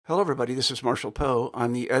Hello, everybody. This is Marshall Poe.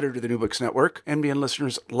 I'm the editor of the New Books Network. NBN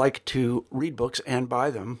listeners like to read books and buy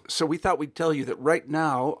them. So we thought we'd tell you that right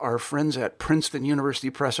now, our friends at Princeton University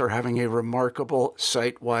Press are having a remarkable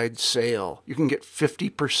site-wide sale. You can get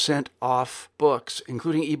 50% off books,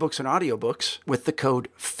 including ebooks and audiobooks, with the code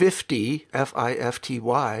 50,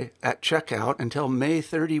 F-I-F-T-Y, at checkout until May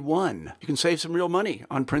 31. You can save some real money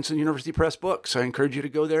on Princeton University Press books. I encourage you to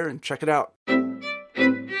go there and check it out.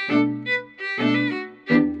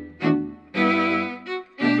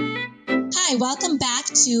 Hi, welcome back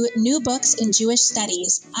to New Books in Jewish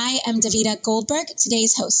Studies. I am Davida Goldberg,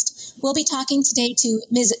 today's host. We'll be talking today to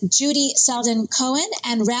Ms. Judy Selden Cohen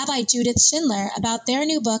and Rabbi Judith Schindler about their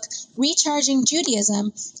new book, Recharging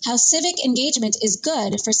Judaism, How Civic Engagement is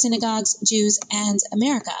Good for Synagogues, Jews, and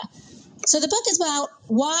America. So the book is about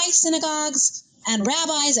why synagogues and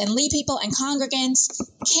rabbis and lay people and congregants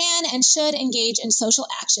can and should engage in social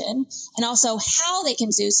action, and also how they can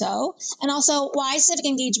do so, and also why civic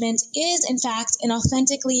engagement is, in fact, an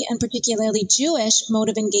authentically and particularly Jewish mode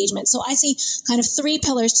of engagement. So I see kind of three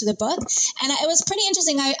pillars to the book, and it was pretty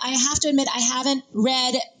interesting. I have to admit, I haven't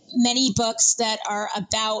read many books that are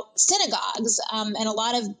about synagogues, and a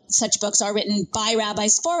lot of such books are written by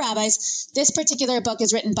rabbis for rabbis. This particular book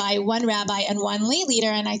is written by one rabbi and one lay leader,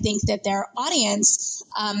 and I think that their audience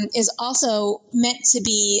is also meant to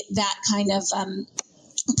be that kind of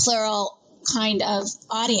plural kind of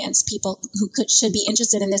audience. People who should be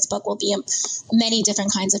interested in this book will be many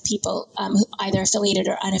different kinds of people, who either affiliated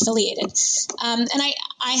or unaffiliated. And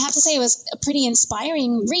I have to say it was a pretty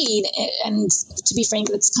inspiring read. And to be frank,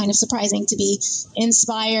 it's kind of surprising to be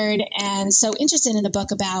inspired and so interested in a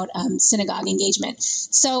book about synagogue engagement.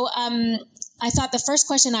 So I thought the first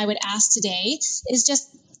question I would ask today is just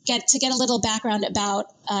get a little background about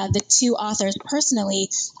the two authors personally,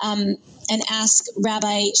 and ask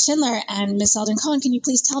Rabbi Schindler and Ms. Selden Cohen, can you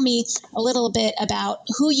please tell me a little bit about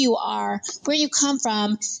who you are, where you come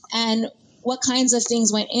from, and what kinds of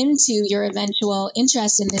things went into your eventual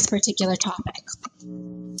interest in this particular topic?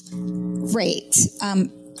 Great.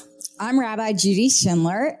 I'm Rabbi Judy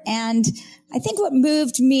Schindler, and I think what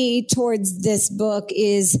moved me towards this book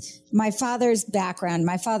is my father's background.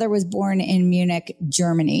 My father was born in Munich,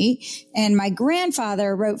 Germany, and my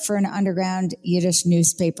grandfather wrote for an underground Yiddish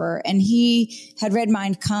newspaper, and he had read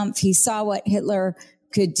Mein Kampf. He saw what Hitler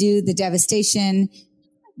could do, the devastation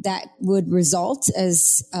that would result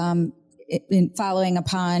as in following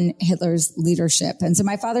upon Hitler's leadership. And so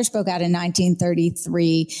my father spoke out in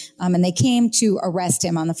 1933, and they came to arrest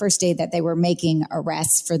him on the first day that they were making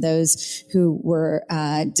arrests for those who were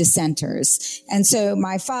dissenters. And so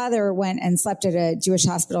my father went and slept at a Jewish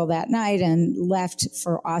hospital that night and left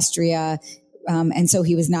for Austria. And so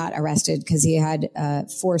he was not arrested because he had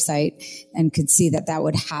foresight and could see that that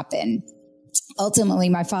would happen. Ultimately,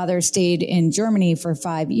 my father stayed in Germany for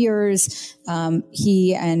 5 years.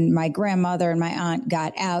 He and my grandmother and my aunt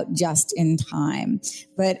got out just in time.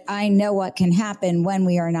 But I know what can happen when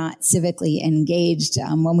we are not civically engaged,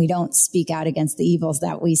 when we don't speak out against the evils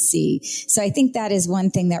that we see. So I think that is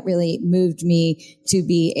one thing that really moved me to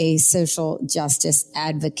be a social justice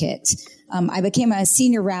advocate. I became a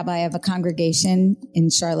senior rabbi of a congregation in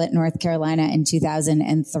Charlotte, North Carolina in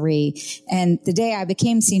 2003. And the day I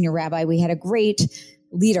became senior rabbi, we had a great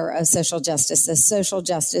leader of social justice, a social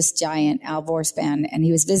justice giant, Al Vorspan, and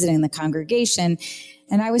he was visiting the congregation.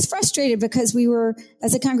 And I was frustrated because we were,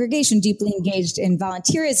 as a congregation, deeply engaged in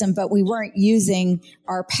volunteerism, but we weren't using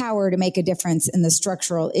our power to make a difference in the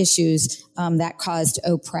structural issues that caused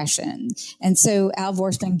oppression. And so Al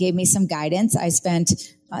Vorspan gave me some guidance. I spent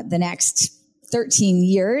the next 13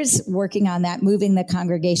 years working on that, moving the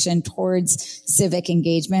congregation towards civic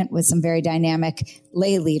engagement with some very dynamic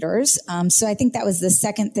lay leaders. So I think that was the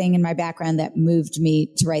second thing in my background that moved me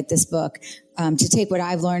to write this book, to take what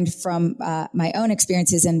I've learned from my own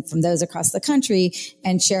experiences and from those across the country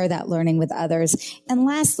and share that learning with others. And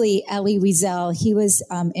lastly, Elie Wiesel, he was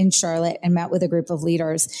in Charlotte and met with a group of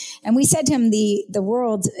leaders. And we said to him, the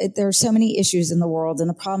world, there are so many issues in the world and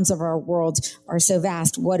the problems of our world are so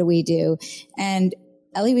vast. What do we do? And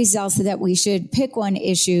Elie Wiesel said that we should pick one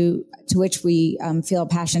issue to which we feel a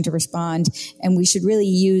passion to respond, and we should really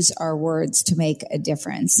use our words to make a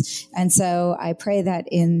difference. And so I pray that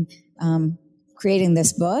in creating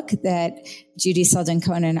this book that Judy Selden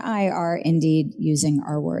Cohen and I are indeed using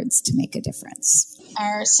our words to make a difference.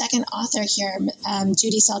 Our second author here,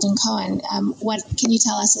 Judy Selden Cohen, what can you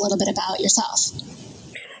tell us a little bit about yourself?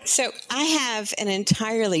 So I have an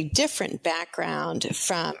entirely different background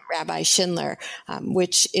from Rabbi Schindler,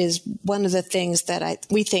 which is one of the things that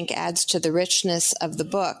we think adds to the richness of the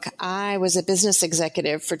book. I was a business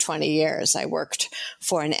executive for 20 years. I worked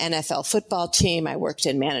for an NFL football team. I worked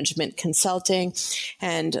in management consulting.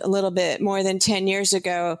 And a little bit more than 10 years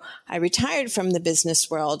ago, I retired from the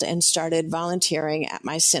business world and started volunteering at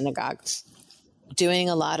my synagogue, doing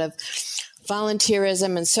a lot of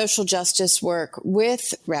volunteerism and social justice work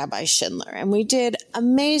with Rabbi Schindler. And we did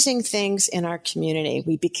amazing things in our community.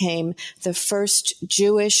 We became the first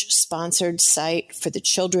Jewish-sponsored site for the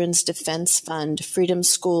Children's Defense Fund, Freedom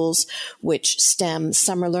Schools, which stem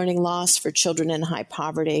summer learning loss for children in high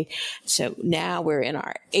poverty. So now we're in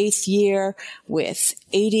our 8th year with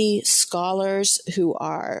 80 scholars who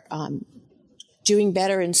are doing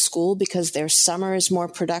better in school because their summer is more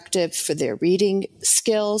productive for their reading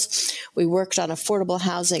skills. We worked on affordable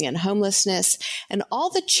housing and homelessness, and all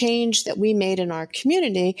the change that we made in our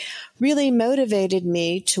community really motivated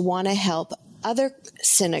me to want to help other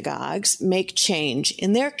synagogues make change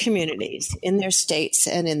in their communities, in their states,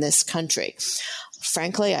 and in this country.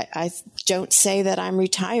 Frankly, I don't say that I'm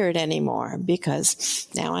retired anymore because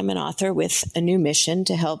now I'm an author with a new mission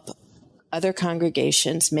to help other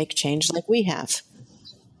congregations make change like we have.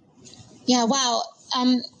 Yeah, wow.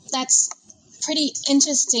 That's pretty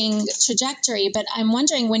interesting trajectory, but I'm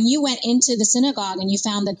wondering, when you went into the synagogue and you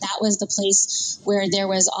found that that was the place where there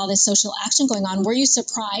was all this social action going on, were you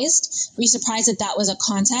surprised? Were you surprised that that was a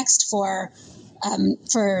context for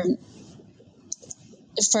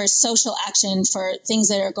social action, for things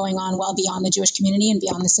that are going on well beyond the Jewish community and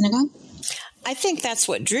beyond the synagogue? I think that's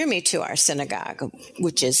what drew me to our synagogue,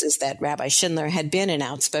 which is that Rabbi Schindler had been an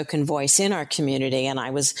outspoken voice in our community, and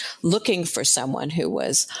I was looking for someone who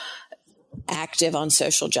was active on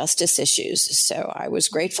social justice issues. So I was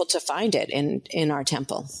grateful to find it in our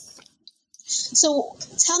temple. So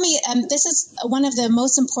tell me, this is one of the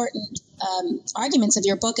most important arguments of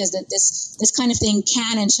your book, is that this kind of thing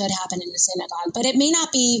can and should happen in the synagogue, but it may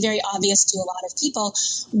not be very obvious to a lot of people.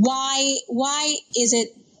 Why is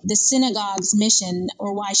it the synagogue's mission,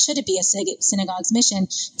 or why should it be a synagogue's mission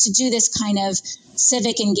to do this kind of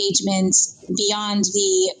civic engagement beyond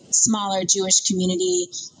the smaller Jewish community?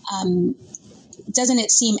 Doesn't it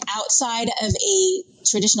seem outside of a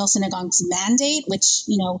traditional synagogue's mandate, which,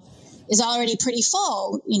 is already pretty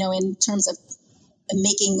full, in terms of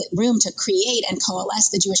making room to create and coalesce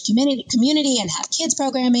the Jewish community and have kids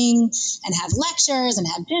programming and have lectures and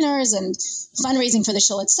have dinners and fundraising for the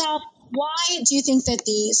shul itself? Why do you think that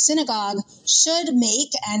the synagogue should make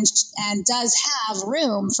and does have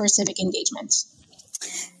room for civic engagement?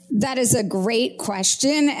 That is a great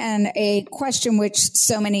question, and a question which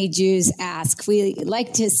so many Jews ask. We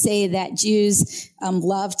like to say that Jews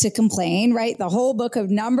love to complain, right? The whole book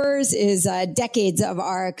of Numbers is decades of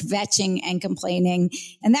our kvetching and complaining.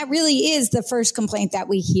 And that really is the first complaint that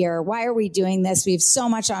we hear. Why are we doing this? We have so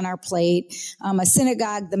much on our plate. A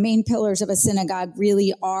synagogue, the main pillars of a synagogue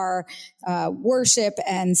really are worship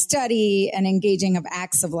and study and engaging of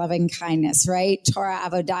acts of loving kindness, right? Torah,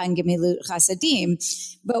 Avodah, and Gemilut Chasadim.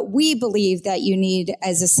 But we believe that you need,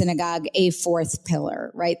 as a synagogue, a fourth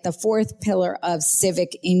pillar, right? The fourth pillar of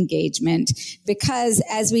civic engagement. Because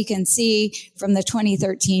as we can see from the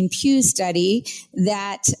 2013 Pew study,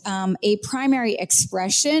 that a primary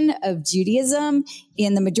expression of Judaism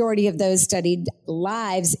in the majority of those studied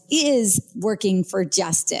lives is working for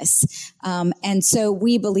justice. And so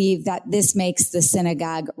we believe that this makes the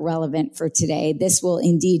synagogue relevant for today. This will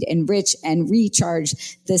indeed enrich and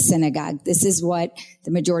recharge the synagogue. This is what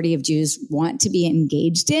the majority of Jews want to be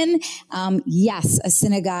engaged in. Yes, a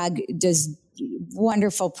synagogue does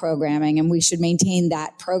wonderful programming, and we should maintain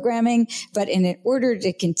that programming. But in order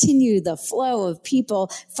to continue the flow of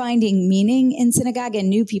people finding meaning in synagogue and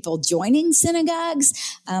new people joining synagogues,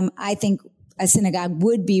 I think a synagogue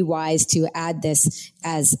would be wise to add this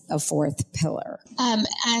as a fourth pillar.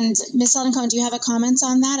 And Ms. Selden-Cohen, do you have a comment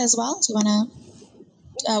on that as well? Do you want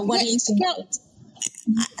to, what do you think?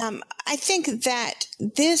 I think that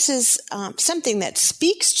this is something that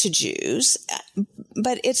speaks to Jews,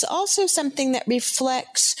 but it's also something that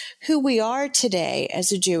reflects who we are today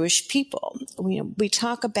as a Jewish people. We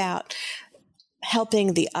talk about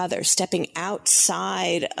helping the other, stepping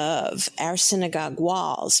outside of our synagogue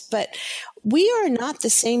walls. But we are not the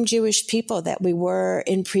same Jewish people that we were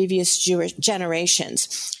in previous Jewish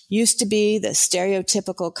generations. Used to be the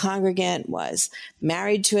stereotypical congregant was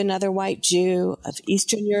married to another white Jew of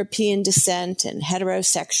Eastern European descent and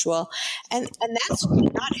heterosexual. And that's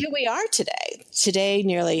not who we are today. Today,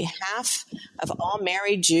 nearly half of all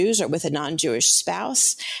married Jews are with a non-Jewish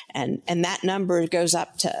spouse. And that number goes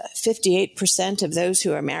up to 58% of those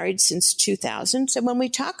who are married since 2000. So when we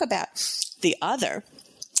talk about the other,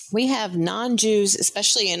 we have non-Jews,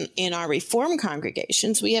 especially in our Reform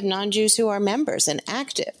congregations, we have non-Jews who are members and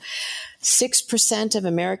active. 6% of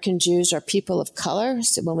American Jews are people of color.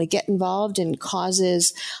 So when we get involved in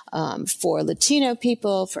causes for Latino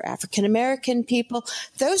people, for African American people,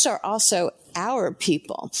 those are also our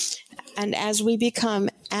people. And as we become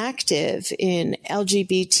active in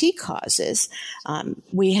LGBT causes,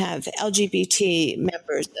 we have LGBT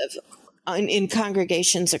members in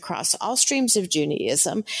congregations across all streams of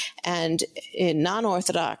Judaism, and in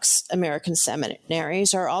non-Orthodox American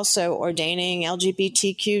seminaries are also ordaining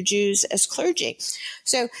LGBTQ Jews as clergy.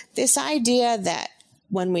 So this idea that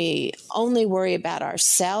when we only worry about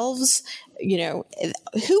ourselves,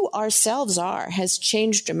 who ourselves are has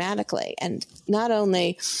changed dramatically. And not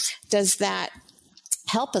only does that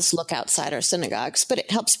help us look outside our synagogues, but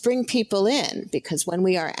it helps bring people in, because when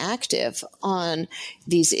we are active on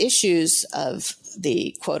these issues of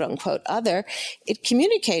the quote unquote other, it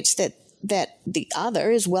communicates that the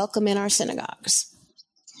other is welcome in our synagogues.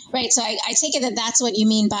 Right. So I take it that that's what you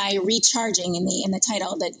mean by recharging in the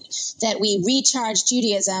title, that we recharge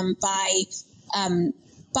Judaism by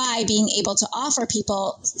being able to offer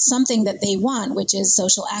people something that they want, which is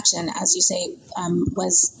social action, as you say,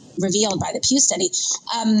 was revealed by the Pew study.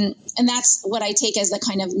 And that's what I take as the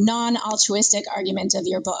kind of non-altruistic argument of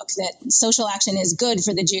your book, that social action is good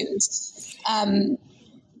for the Jews.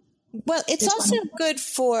 Well, it's also good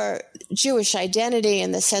for Jewish identity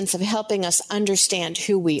in the sense of helping us understand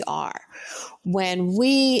who we are. When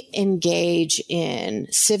we engage in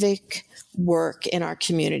civic work in our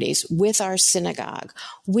communities with our synagogue,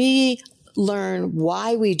 we learn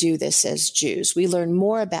why we do this as Jews. We learn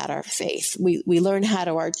more about our faith. We learn how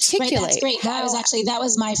to articulate. Right, that's great. That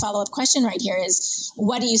was my follow-up question right here is,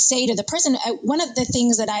 what do you say to the person? One of the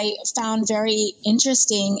things that I found very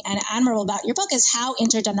interesting and admirable about your book is how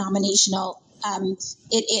interdenominational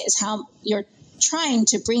it is, how you're trying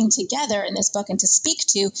to bring together in this book and to speak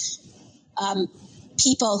to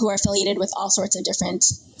people who are affiliated with all sorts of different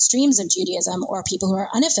streams of Judaism, or people who are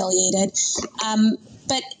unaffiliated.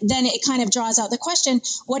 But then it kind of draws out the question,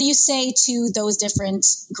 what do you say to those different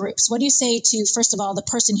groups? What do you say to, first of all, the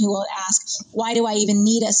person who will ask, why do I even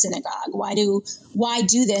need a synagogue? Why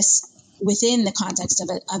do this within the context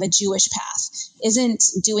of a Jewish path? Isn't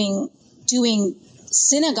doing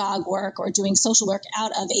synagogue work or doing social work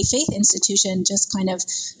out of a faith institution just kind of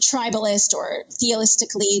tribalist or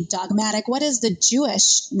theistically dogmatic? What does the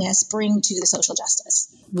Jewishness bring to the social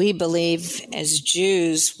justice? We believe as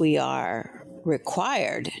Jews, we are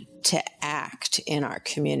required to act in our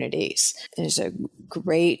communities. There's a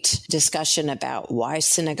great discussion about why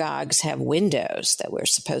synagogues have windows, that we're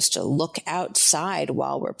supposed to look outside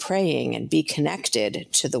while we're praying and be connected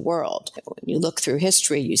to the world. When you look through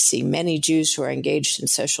history, you see many Jews who are engaged in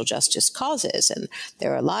social justice causes, and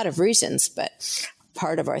there are a lot of reasons, but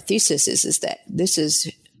part of our thesis is that this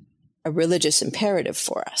is a religious imperative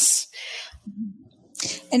for us.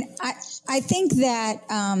 And I think that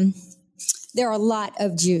there are a lot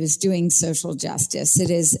of Jews doing social justice. It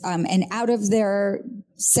is, and out of their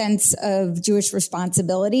sense of Jewish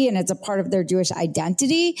responsibility, and it's a part of their Jewish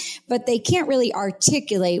identity, but they can't really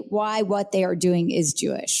articulate why what they are doing is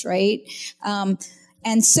Jewish, right?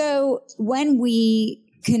 And so when we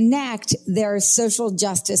connect their social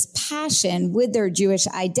justice passion with their Jewish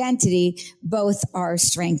identity, both are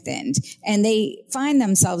strengthened. And they find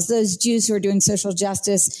themselves, those Jews who are doing social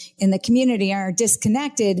justice in the community are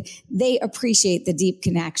disconnected, they appreciate the deep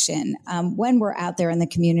connection. When we're out there in the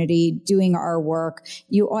community doing our work,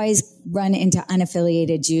 you always run into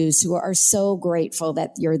unaffiliated Jews who are so grateful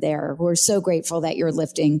that you're there, who are so grateful that you're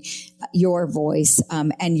lifting your voice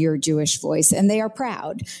and your Jewish voice. And they are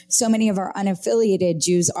proud. So many of our unaffiliated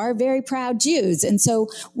Jews are very proud Jews. And so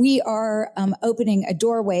we are opening a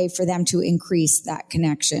doorway for them to increase that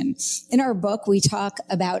connection. In our book, we talk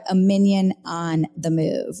about a minyan on the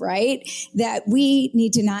move, right? That we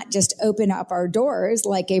need to not just open up our doors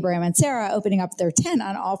like Abraham and Sarah opening up their tent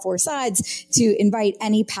on all four sides to invite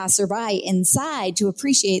any passerby inside to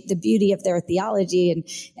appreciate the beauty of their theology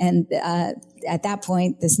and at that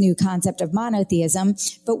point, this new concept of monotheism.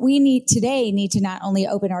 But we need to not only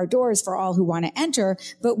open our doors for all who want to enter,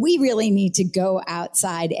 but we really need to go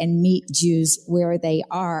outside and meet Jews where they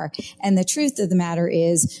are. And the truth of the matter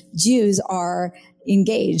is Jews are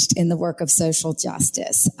engaged in the work of social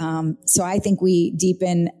justice. So I think we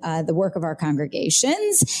deepen the work of our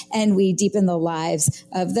congregations, and we deepen the lives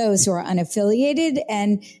of those who are unaffiliated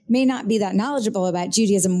and may not be that knowledgeable about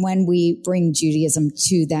Judaism when we bring Judaism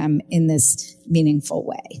to them in this meaningful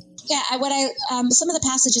way. Yeah, some of the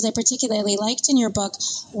passages I particularly liked in your book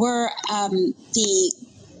were the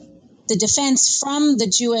defense from the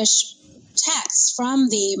Jewish texts, from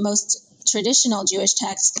the most traditional Jewish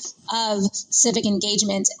texts of civic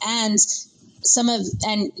engagement, and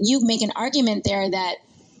you make an argument there that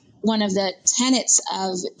one of the tenets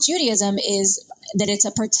of Judaism is that it's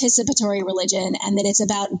a participatory religion and that it's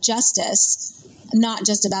about justice, not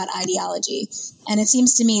just about ideology. And it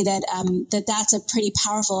seems to me that that's a pretty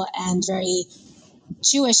powerful and very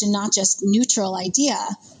Jewish and not just neutral idea,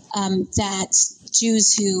 that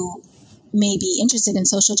Jews who may be interested in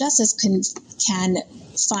social justice can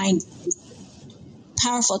find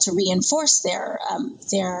powerful to reinforce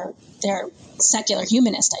their secular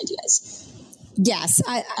humanist ideas. Yes,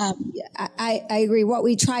 I agree. What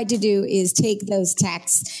we tried to do is take those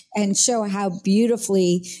texts and show how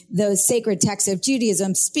beautifully those sacred texts of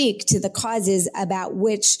Judaism speak to the causes about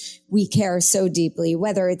which we care so deeply,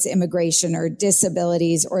 whether it's immigration or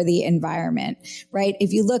disabilities or the environment, right?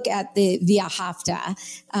 If you look at the V'ahavta,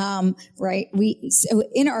 right, so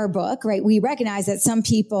in our book, right, we recognize that some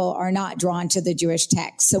people are not drawn to the Jewish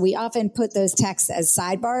text. So we often put those texts as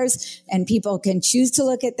sidebars, and people can choose to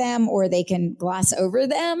look at them, or they can gloss over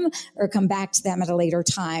them or come back to them at a later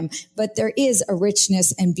time. But there is a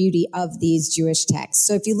richness and beauty of these Jewish texts.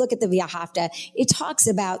 So if you look at the V'ahavta, it talks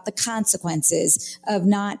about the consequences of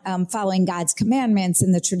not following God's commandments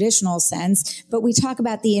in the traditional sense, but we talk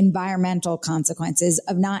about the environmental consequences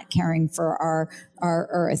of not caring for our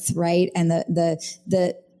earth, right? And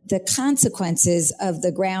the consequences of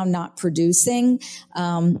the ground not producing,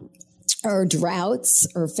 or droughts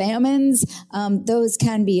or famines, those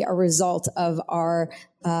can be a result of our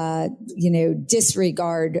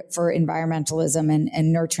disregard for environmentalism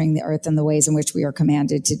and nurturing the earth in the ways in which we are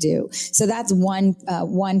commanded to do. So that's one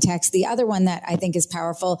text. The other one that I think is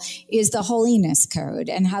powerful is the Holiness Code,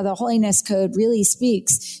 and how the Holiness Code really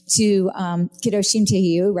speaks to Kedoshim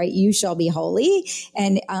Tehiyu, right? You shall be holy.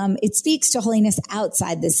 And it speaks to holiness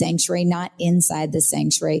outside the sanctuary, not inside the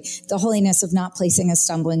sanctuary. The holiness of not placing a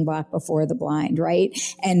stumbling block before the blind, right?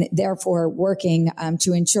 And therefore working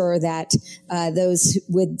to ensure that those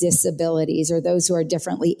with disabilities or those who are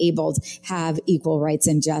differently abled have equal rights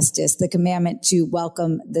and justice. The commandment to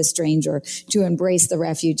welcome the stranger, to embrace the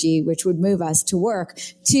refugee, which would move us to work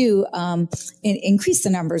to increase the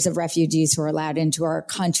numbers of refugees who are allowed into our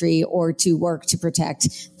country, or to work to protect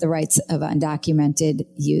the rights of undocumented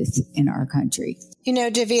youth in our country. You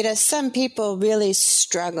know, Davida, some people really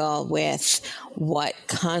struggle with what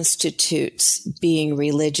constitutes being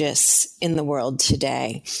religious in the world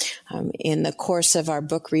today. In the course of our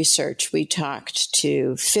book research, we talked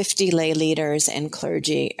to 50 lay leaders and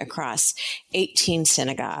clergy across 18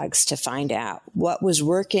 synagogues to find out what was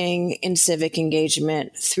working in civic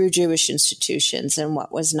engagement through Jewish institutions and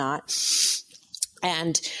what was not.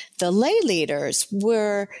 And the lay leaders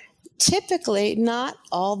were typically not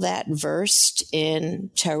all that versed in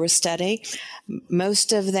Torah study.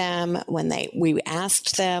 Most of them, when we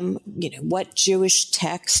asked them, what Jewish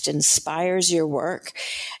text inspires your work,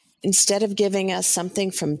 instead of giving us something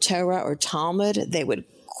from Torah or Talmud, they would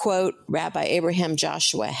quote Rabbi Abraham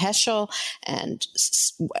Joshua Heschel, and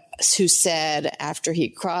who said after he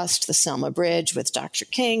crossed the Selma Bridge with Dr.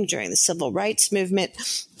 King during the Civil Rights Movement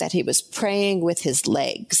that he was praying with his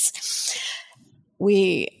legs.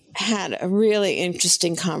 We had a really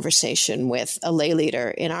interesting conversation with a lay leader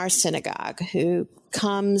in our synagogue who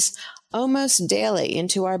comes almost daily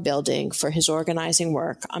into our building for his organizing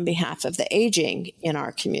work on behalf of the aging in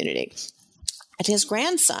our community. And his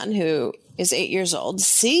grandson, who is 8 years old,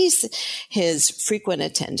 sees his frequent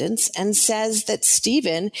attendance and says that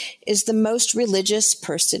Stephen is the most religious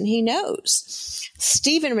person he knows.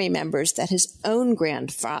 Stephen remembers that his own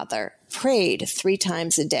grandfather prayed 3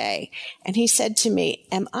 times a day. And he said to me,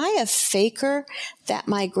 "Am I a faker that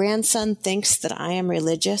my grandson thinks that I am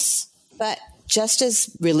religious?" But just as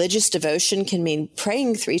religious devotion can mean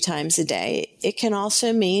praying 3 times a day, it can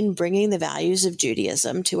also mean bringing the values of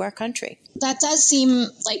Judaism to our country. That does seem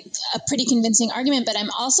like a pretty convincing argument, but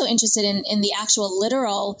I'm also interested in the actual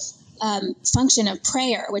literal function of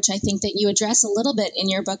prayer, which I think that you address a little bit in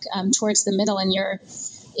your book towards the middle in your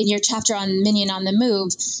in your chapter on Minyan on the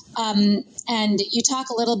Move. And you talk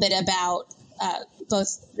a little bit about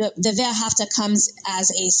both the Ve'ahavta comes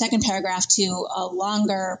as a second paragraph to a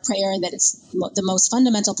longer prayer that is the most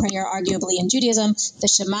fundamental prayer, arguably, in Judaism, the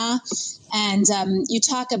Shema. And you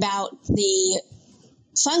talk about the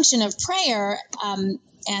function of prayer and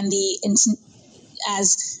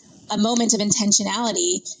as a moment of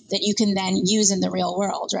intentionality that you can then use in the real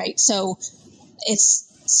world, right? So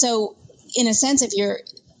in a sense, if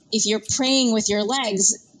you're praying with your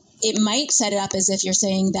legs, it might set it up as if you're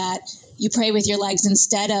saying that you pray with your legs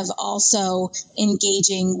instead of also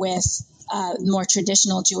engaging with more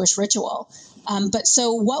traditional Jewish ritual. But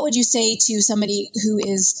so what would you say to somebody who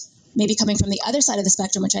is maybe coming from the other side of the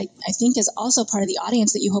spectrum, which I think is also part of the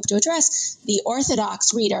audience that you hope to address, the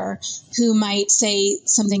Orthodox reader who might say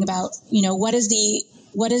something about,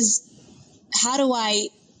 how do I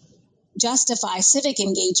justify civic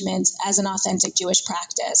engagement as an authentic Jewish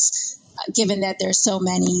practice, given that there's so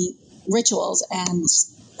many rituals and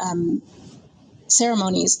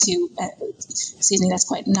ceremonies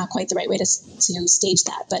that's not quite the right way to stage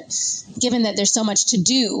that. But given that there's so much to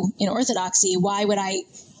do in Orthodoxy, why would I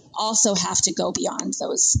also have to go beyond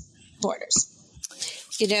those borders?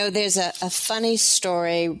 There's a funny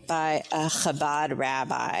story by a Chabad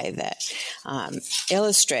rabbi that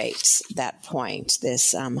illustrates that point.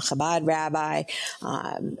 This Chabad rabbi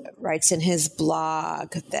writes in his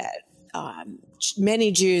blog that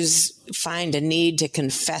many Jews find a need to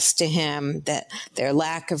confess to him that their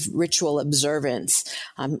lack of ritual observance,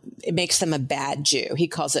 it makes them a bad Jew. He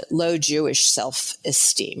calls it low Jewish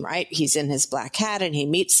self-esteem, right? He's in his black hat and he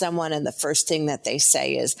meets someone and the first thing that they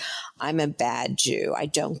say is, I'm a bad Jew. I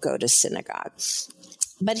don't go to synagogue.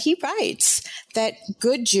 But he writes that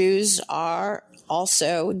good Jews are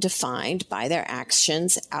also defined by their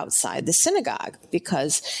actions outside the synagogue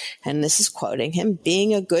because, and this is quoting him,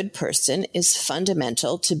 being a good person is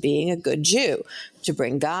fundamental to being a good Jew, to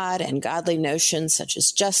bring God and godly notions such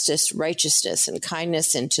as justice, righteousness, and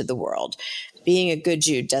kindness into the world. Being a good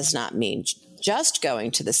Jew does not mean just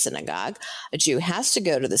going to the synagogue. A Jew has to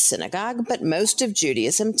go to the synagogue, but most of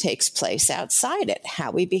Judaism takes place outside it,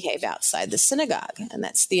 how we behave outside the synagogue. And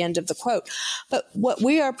that's the end of the quote. But what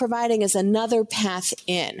we are providing is another path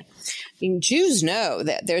in. Jews know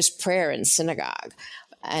that there's prayer in synagogue,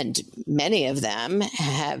 and many of them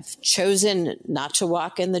have chosen not to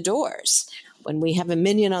walk in the doors. When we have a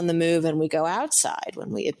minyan on the move and we go outside,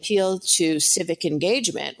 when we appeal to civic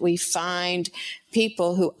engagement, we find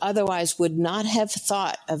people who otherwise would not have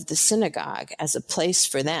thought of the synagogue as a place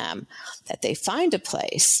for them, that they find a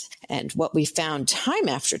place. And what we found time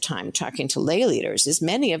after time talking to lay leaders is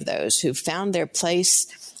many of those who found their place,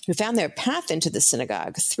 who found their path into the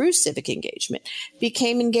synagogue through civic engagement,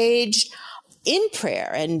 became engaged in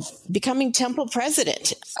prayer and becoming temple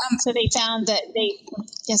president. So they found that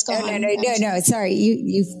yes, go on. No, sorry.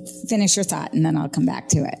 You finish your thought and then I'll come back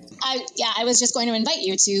to it. I was just going to invite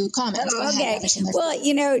you to comment. Okay. Well,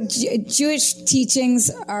 Jewish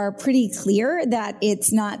teachings are pretty clear that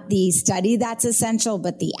it's not the study that's essential,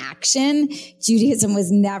 but the action. Judaism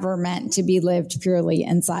was never meant to be lived purely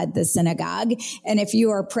inside the synagogue. And if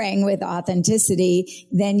you are praying with authenticity,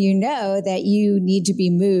 then you know that you need to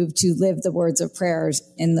be moved to live the words of prayers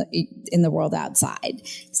in the world outside.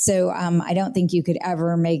 So I don't think you could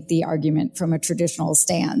ever make the argument from a traditional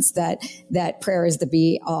stance that prayer is the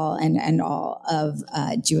be all and end all of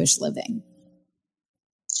Jewish living.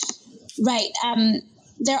 Right.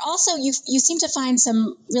 There also, you seem to find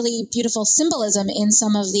some really beautiful symbolism in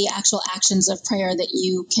some of the actual actions of prayer that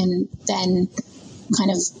you can then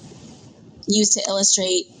kind of use to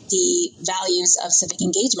illustrate the values of civic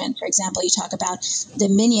engagement. For example, you talk about the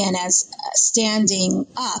minyan as standing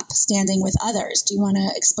up, standing with others. Do you want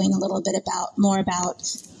to explain a little bit more about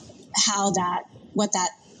what that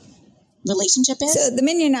relationship is? So the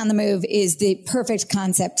minyan on the move is the perfect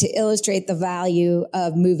concept to illustrate the value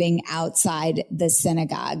of moving outside the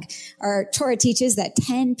synagogue. Our Torah teaches that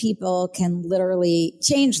 10 people can literally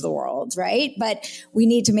change the world, right? But we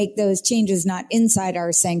need to make those changes not inside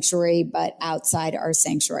our sanctuary, but outside our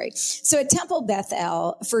sanctuary. So at Temple Beth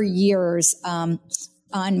El for years,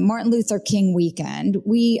 on Martin Luther King weekend,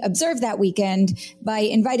 we observed that weekend by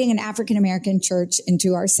inviting an African-American church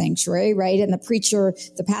into our sanctuary, right? And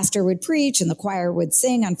the pastor would preach and the choir would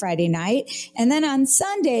sing on Friday night. And then on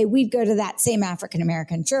Sunday, we'd go to that same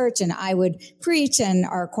African-American church and I would preach and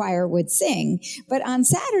our choir would sing. But on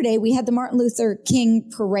Saturday, we had the Martin Luther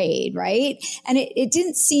King parade, right? And it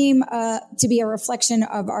didn't seem to be a reflection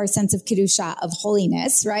of our sense of Kedusha, of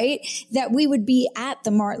holiness, right? That we would be at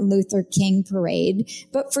the Martin Luther King parade.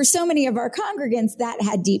 But for so many of our congregants, that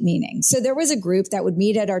had deep meaning. So there was a group that would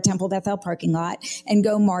meet at our Temple Bethel parking lot and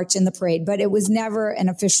go march in the parade, but it was never an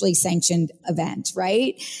officially sanctioned event,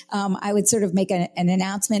 right? I would sort of make an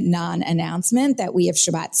announcement, non-announcement, that we have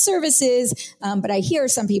Shabbat services, but I hear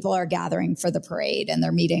some people are gathering for the parade and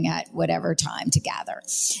they're meeting at whatever time to gather.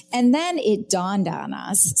 And then it dawned on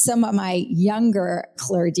us, some of my younger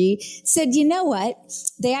clergy said, you know what?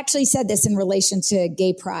 They actually said this in relation to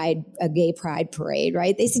gay pride, a gay pride parade,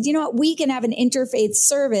 right? They said, you know what? We can have an interfaith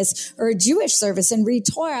service or a Jewish service and read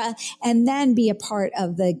Torah and then be a part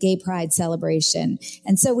of the gay pride celebration.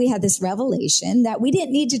 And so we had this revelation that we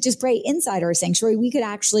didn't need to just pray inside our sanctuary. We could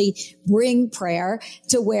actually bring prayer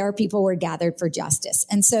to where people were gathered for justice.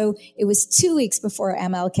 And so it was 2 weeks before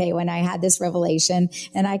MLK when I had this revelation,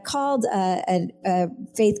 and I called a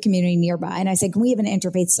faith community nearby and I said, can we have an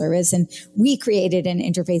interfaith service? And we created an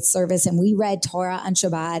interfaith service and we read Torah on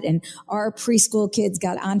Shabbat, and our preschool kids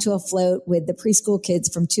got onto a float with the preschool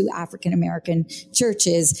kids from 2 African-American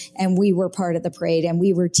churches, and we were part of the parade, and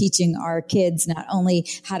we were teaching our kids not only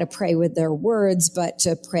how to pray with their words, but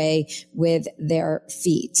to pray with their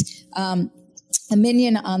feet. A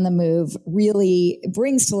minyan on the move really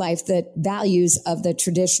brings to life the values of the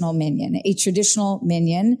traditional minyan. A traditional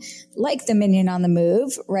minyan, like the minyan on the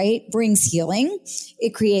move, right, brings healing.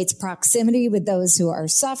 It creates proximity with those who are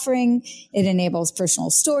suffering. It enables personal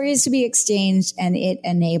stories to be exchanged, and it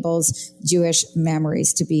enables Jewish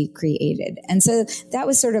memories to be created. And so that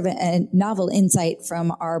was sort of a novel insight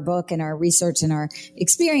from our book and our research and our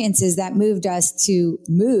experiences that moved us to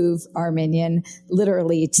move our minyan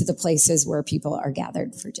literally to the places where people are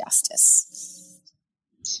gathered for justice.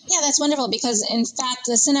 Yeah, that's wonderful, because in fact,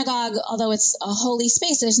 the synagogue, although it's a holy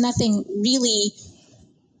space, there's nothing really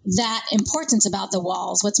that important about the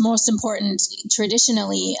walls. What's most important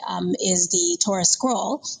traditionally is the Torah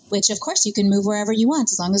scroll, which of course you can move wherever you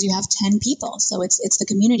want as long as you have 10 people. So it's the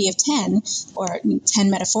community of 10, or 10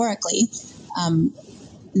 metaphorically,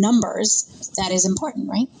 numbers that is important,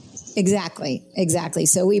 right? Exactly.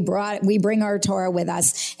 So we bring our Torah with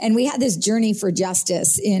us, and we had this journey for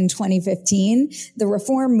justice in 2015. The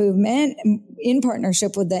Reform Movement, in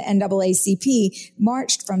partnership with the NAACP,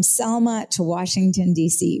 marched from Selma to Washington,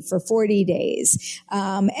 D.C. for 40 days.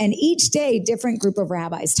 And each day, different group of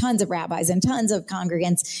rabbis, tons of rabbis and tons of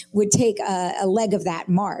congregants would take a leg of that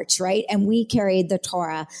march, right? And we carried the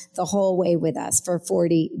Torah the whole way with us for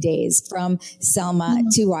 40 days from Selma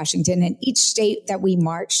to Washington. And each state that we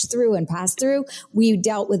marched through and passed through, we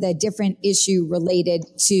dealt with a different issue related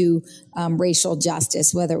to racial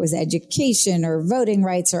justice, whether it was education or voting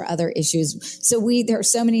rights or other issues. So there are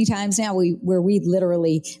so many times now where we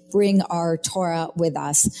literally bring our Torah with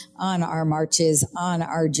us on our marches, on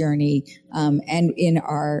our journey, and in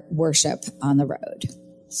our worship on the road.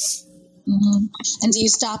 Mm-hmm. And do you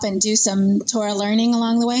stop and do some Torah learning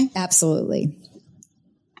along the way? Absolutely.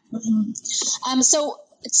 Mm-hmm. So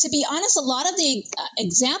to be honest, a lot of the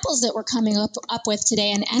examples that we're coming up with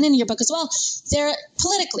today, and in your book as well, they're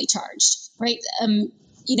politically charged, right?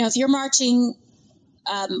 If you're marching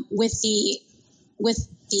with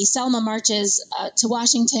the Selma marches to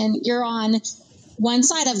Washington, you're on one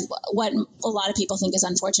side of what a lot of people think is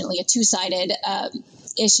unfortunately a two-sided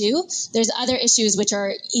issue. There's other issues which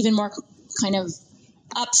are even more kind of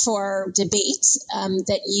up for debate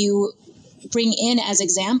that you bring in as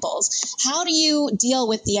examples. How do you deal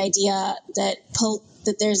with the idea that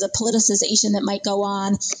there's a politicization that might go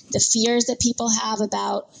on, the fears that people have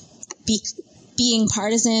about being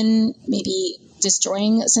partisan, maybe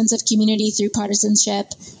destroying a sense of community through partisanship?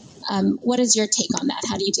 What is your take on that?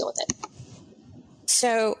 How do you deal with it?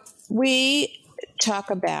 So we talk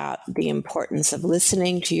about the importance of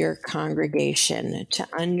listening to your congregation to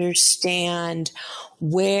understand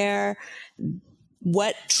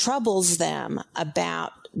what troubles them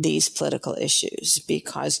about these political issues,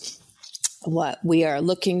 because what we are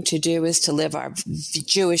looking to do is to live our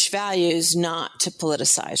Jewish values, not to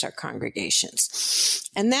politicize our congregations.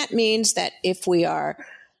 And that means that if we are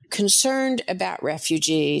concerned about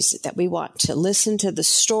refugees, that we want to listen to the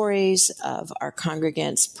stories of our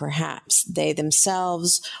congregants. Perhaps they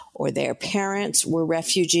themselves or their parents were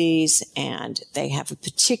refugees and they have a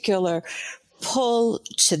particular pull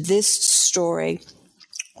to this story.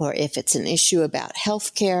 Or if it's an issue about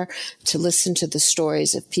healthcare, to listen to the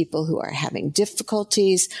stories of people who are having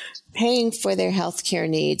difficulties paying for their healthcare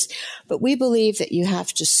needs. But we believe that you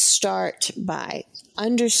have to start by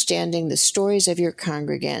understanding the stories of your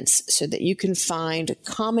congregants so that you can find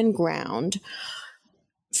common ground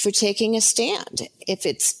for taking a stand. If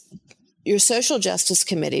it's your social justice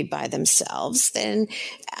committee by themselves, then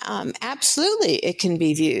absolutely it can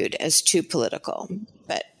be viewed as too political.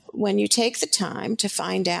 when you take the time to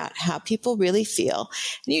find out how people really feel,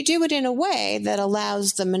 and you do it in a way that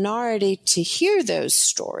allows the minority to hear those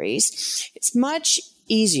stories, it's much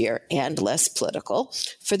easier and less political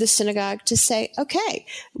for the synagogue to say, okay,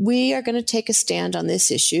 we are going to take a stand on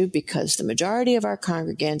this issue because the majority of our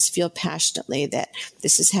congregants feel passionately that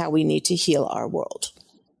this is how we need to heal our world.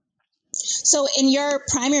 So in your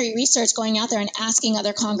primary research, going out there and asking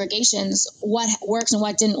other congregations what works and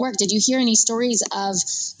what didn't work, did you hear any stories of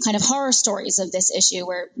kind of horror stories of this issue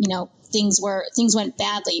where, things went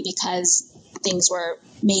badly because things were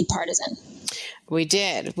made partisan? We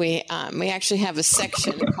did. We actually have a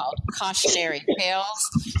section called Cautionary Tales.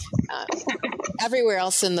 Everywhere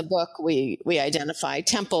else in the book, we identify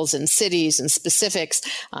temples and cities and specifics.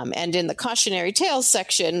 And in the Cautionary Tales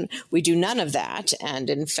section, we do none of that. And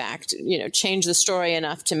in fact, change the story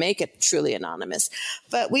enough to make it truly anonymous.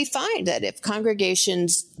 But we find that if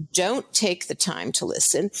congregations don't take the time to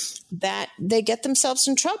listen, that they get themselves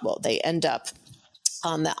in trouble. They end up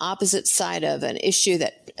on the opposite side of an issue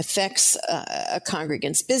that affects a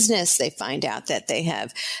congregant's business. They find out that they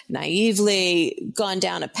have naively gone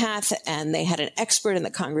down a path and they had an expert in the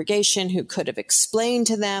congregation who could have explained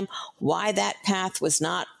to them why that path was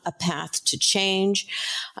not a path to change.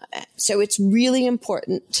 So it's really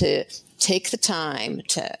important to take the time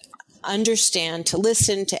to understand, to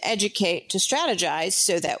listen, to educate, to strategize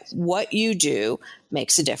so that what you do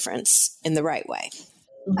makes a difference in the right way.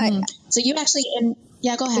 Mm-hmm. So you actually,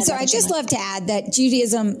 go ahead. So I just love to add that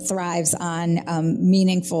Judaism thrives on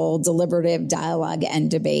meaningful, deliberative dialogue and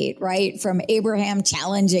debate, right? From Abraham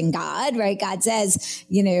challenging God, right? God says,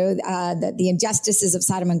 that the injustices of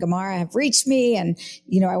Sodom and Gomorrah have reached me and,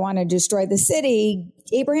 I want to destroy the city.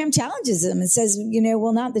 Abraham challenges him and says,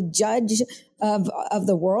 will not the judge of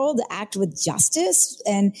the world act with justice,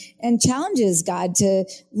 and challenges God to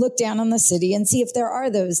look down on the city and see if there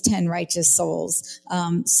are those 10 righteous souls,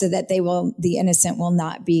 so that the innocent will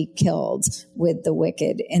not be killed with the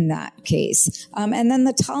wicked in that case. And then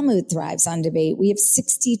the Talmud thrives on debate. We have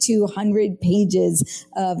 6,200 pages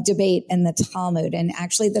of debate in the Talmud. And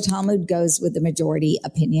actually the Talmud goes with the majority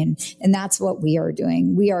opinion. And that's what we are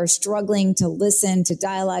doing. We are struggling to listen, to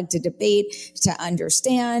dialogue, to debate, to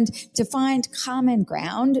understand, to find common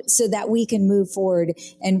ground so that we can move forward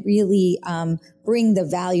and really bring the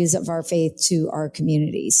values of our faith to our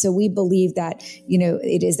community. So we believe that,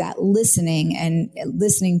 it is that listening and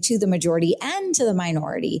listening to the majority and to the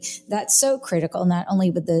minority that's so critical, not only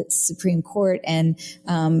with the Supreme Court and,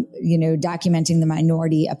 documenting the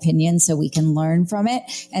minority opinion so we can learn from it.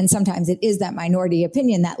 And sometimes it is that minority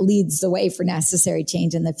opinion that leads the way for necessary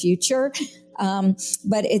change in the future.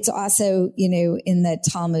 But it's also, in the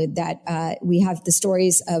Talmud that we have the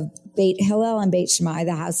stories of Beit Hillel and Beit Shammai,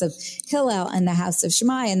 the house of Hillel and the house of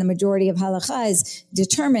Shammai, and the majority of halakha is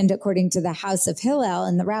determined according to the house of Hillel,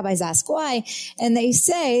 and the rabbis ask why, and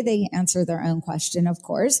they answer their own question, of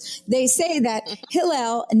course. They say that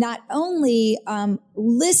Hillel not only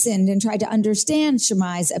listened and tried to understand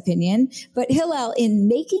Shammai's opinion, but Hillel, in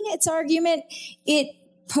making its argument, it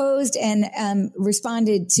posed and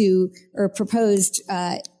responded to or proposed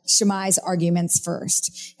Shammai's arguments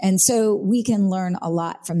first. And so we can learn a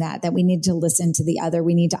lot from that we need to listen to the other.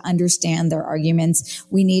 We need to understand their arguments.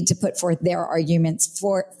 We need to put forth their arguments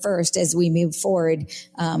first as we move forward.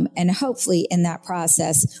 And hopefully in that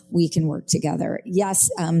process, we can work together. Yes,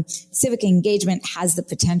 civic engagement has the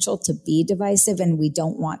potential to be divisive, and we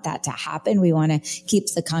don't want that to happen. We want to keep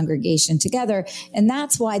the congregation together. And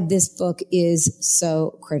that's why this book is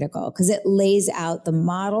so critical, because it lays out the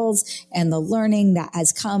models and the learning that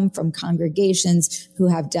has come from congregations who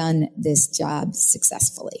have done this job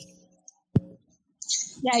successfully.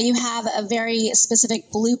 Yeah, you have a very specific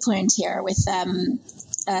blueprint here with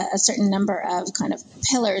a certain number of kind of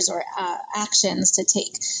pillars or actions to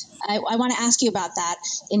take. I want to ask you about that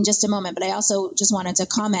in just a moment, but I also just wanted to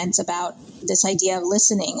comment about this idea of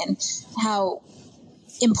listening and how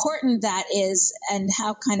important that is, and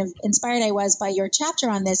how kind of inspired I was by your chapter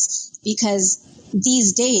on this, because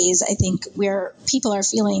these days, I think where people are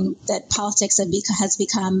feeling that politics has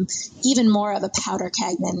become even more of a powder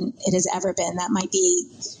keg than it has ever been. That might be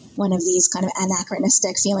one of these kind of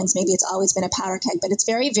anachronistic feelings. Maybe it's always been a powder keg, but it's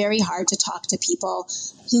very, very hard to talk to people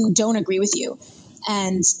who don't agree with you.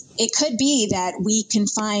 And it could be that we can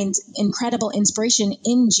find incredible inspiration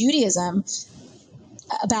in Judaism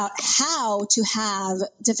about how to have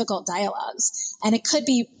difficult dialogues. And it could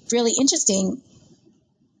be really interesting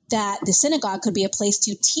that the synagogue could be a place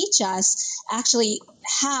to teach us actually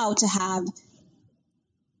how to have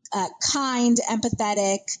kind,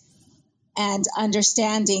 empathetic, and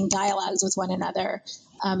understanding dialogues with one another.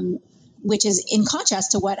 which is in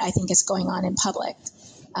contrast to what I think is going on in public.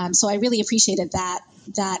 So I really appreciated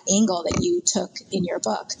that angle that you took in your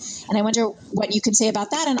book. And I wonder what you can say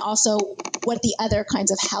about that, and also what the other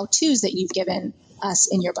kinds of how-tos that you've given us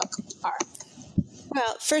in your book are.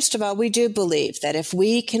 Well, first of all, we do believe that if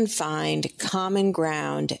we can find common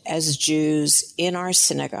ground as Jews in our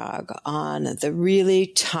synagogue on the really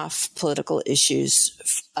tough political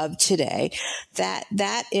issues of today,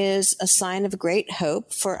 that is a sign of great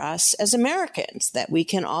hope for us as Americans, that we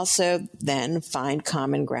can also then find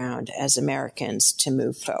common ground as Americans to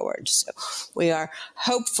move forward. So we are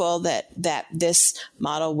hopeful that this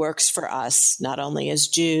model works for us, not only as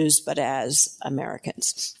Jews, but as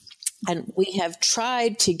Americans. And we have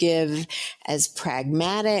tried to give as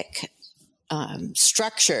pragmatic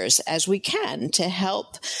structures as we can to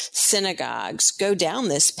help synagogues go down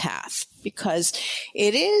this path, because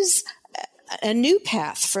it is a new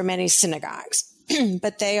path for many synagogues,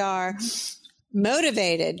 but they are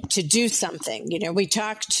motivated to do something. You know, we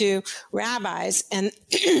talk to rabbis and,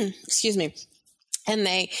 excuse me, and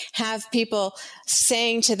they have people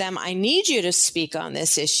saying to them, I need you to speak on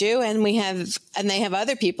this issue. And they have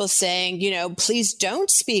other people saying, you know, please don't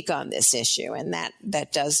speak on this issue. And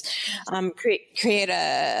that does create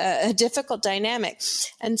a difficult dynamic.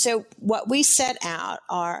 And so what we set out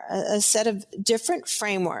are a set of different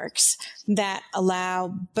frameworks that allow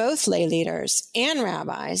both lay leaders and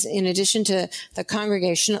rabbis, in addition to the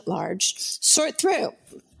congregation at large, sort through.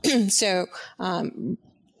 So,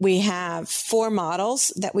 we have 4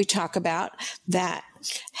 models that we talk about that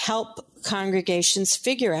help congregations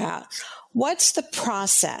figure out what's the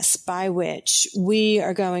process by which we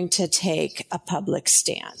are going to take a public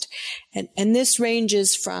stand. And this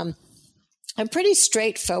ranges from a pretty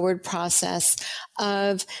straightforward process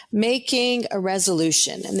of making a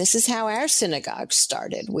resolution. And this is how our synagogue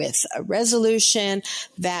started, with a resolution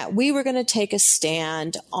that we were going to take a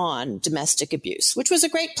stand on domestic abuse, which was a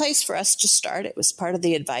great place for us to start. It was part of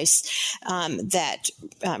the advice that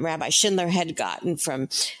Rabbi Schindler had gotten from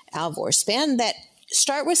Al Vorspan, that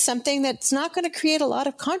start with something that's not going to create a lot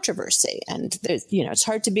of controversy. And it's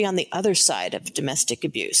hard to be on the other side of domestic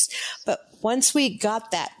abuse. But once we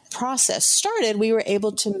got that process started, we were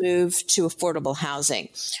able to move to affordable housing,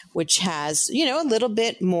 which has, a little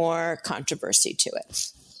bit more controversy to it.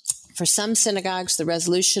 For some synagogues, the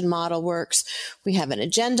resolution model works. We have an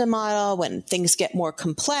agenda model when things get more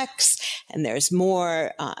complex and there's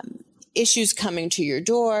more issues coming to your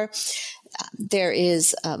door. There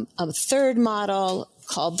is a third model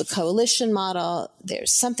called the coalition model.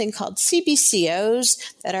 There's something called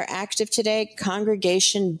CBCOs that are active today,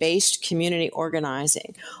 congregation-based community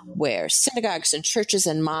organizing, where synagogues and churches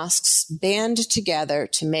and mosques band together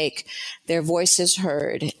to make their voices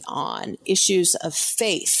heard on issues of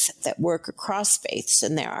faith that work across faiths.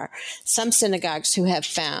 And there are some synagogues who have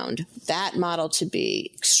found that model to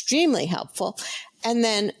be extremely helpful. And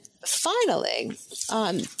then finally,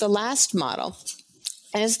 the last model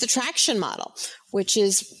is the traction model, which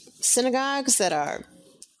is synagogues that are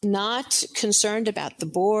not concerned about the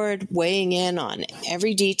board weighing in on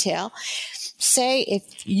every detail. Say,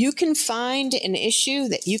 if you can find an issue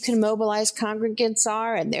that you can mobilize congregants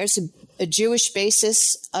on, and there's a Jewish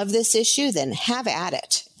basis of this issue, then have at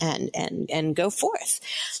it and go forth.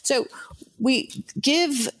 So we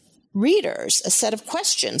give readers a set of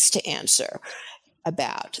questions to answer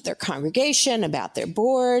about their congregation, about their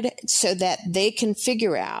board, so that they can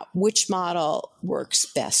figure out which model works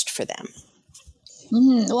best for them.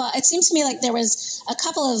 Mm-hmm. Well, it seems to me like there was a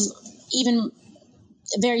couple of even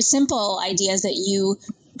very simple ideas that you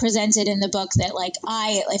presented in the book that, like,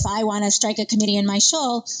 if I want to strike a committee in my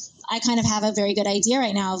shul, I kind of have a very good idea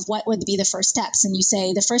right now of what would be the first steps. And you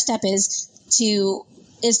say the first step is to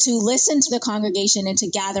listen to the congregation and to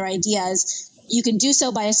gather ideas. You can do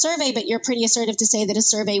so by a survey, but you're pretty assertive to say that a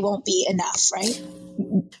survey won't be enough, right?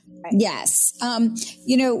 Yes.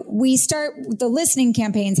 We start, the listening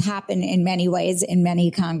campaigns happen in many ways in many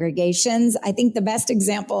congregations. I think the best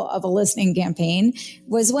example of a listening campaign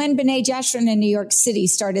was when B'nai Jeshurun in New York City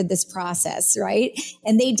started this process, right?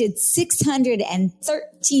 And they did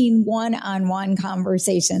 613 one-on-one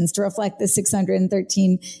conversations to reflect the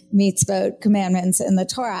 613 mitzvot commandments in the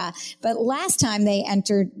Torah. But last time they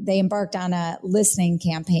embarked on a listening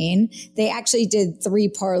campaign. They actually did 3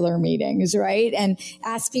 parlor meetings, right? And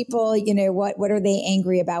asked people, what are they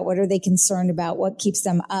angry about? What are they concerned about? What keeps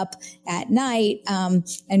them up at night?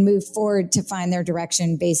 And move forward to find their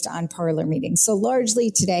direction based on parlor meetings. So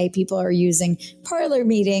largely today, people are using parlor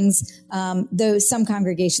meetings, though some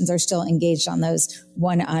congregations are still engaged on those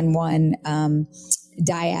one-on-one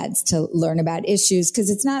dyads to learn about issues,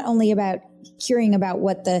 because it's not only about hearing about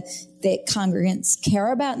what the congregants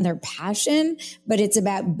care about and their passion, but it's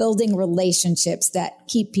about building relationships that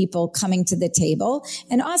keep people coming to the table.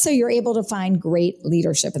 And also you're able to find great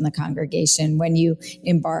leadership in the congregation when you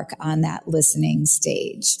embark on that listening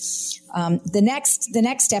stage. The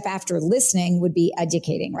next step after listening would be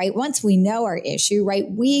educating, right? Once we know our issue, right,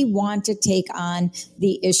 we want to take on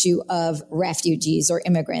the issue of refugees or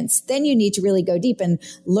immigrants. Then you need to really go deep and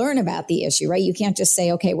learn about the issue, right? You can't just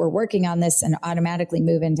say, okay, we're working on this and automatically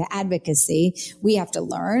move into advocacy. We have to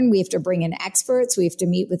learn. We have to bring in experts. We have to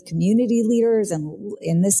meet with community leaders, and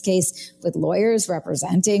in this case, with lawyers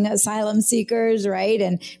representing asylum seekers, right?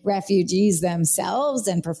 And refugees themselves,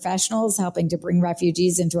 and professionals helping to bring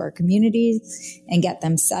refugees into our communities and get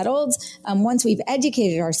them settled. Once we've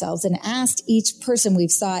educated ourselves and asked each person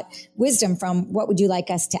we've sought wisdom from, what would you like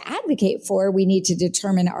us to advocate for? We need to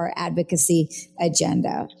determine our advocacy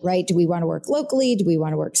agenda, right? Do we want to work locally? Do we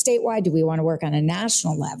want to work statewide? Do we want to work on a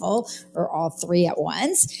national level, or all three at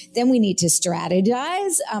once? Then we need to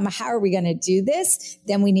strategize. How are we going to do this?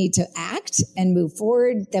 Then we need to act and move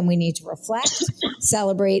forward. Then we need to reflect,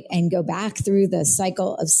 celebrate, and go back through the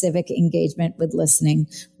cycle of civic engagement with listening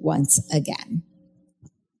once again.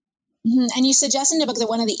 Mm-hmm. And you suggest in the book that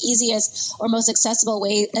one of the easiest or most accessible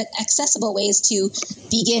ways to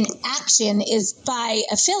begin action is by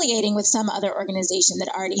affiliating with some other organization that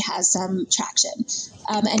already has some traction.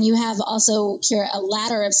 And you have also here a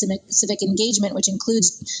ladder of civic engagement, which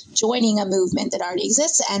includes joining a movement that already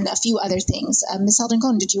exists and a few other things. Ms.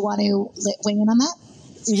 Selden-Cohen, did you want to weigh in on that?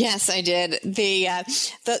 Yes, I did.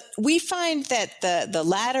 We find that the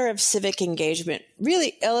ladder of civic engagement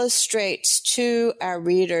really illustrates to our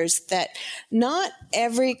readers that not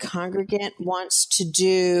every congregant wants to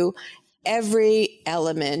do every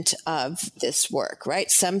element of this work,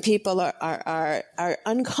 right? Some people are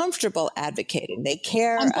uncomfortable advocating. They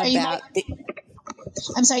care I'm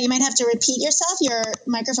sorry, you might have to repeat yourself. Your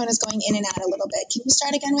microphone is going in and out a little bit. Can you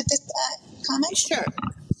start again with this comment? Sure.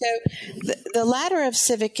 So the ladder of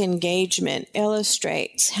civic engagement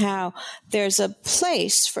illustrates how there's a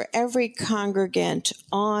place for every congregant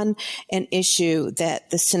on an issue that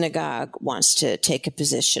the synagogue wants to take a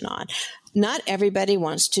position on. Not everybody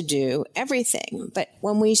wants to do everything, but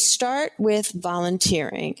when we start with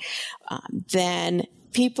volunteering, then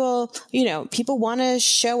people want to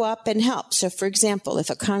show up and help. So, for example, if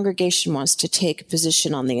a congregation wants to take a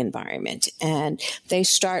position on the environment and they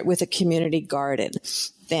start with a community garden,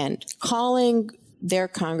 then calling their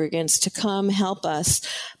congregants to come help us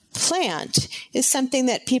plant is something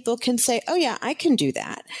that people can say, oh yeah, I can do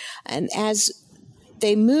that. And as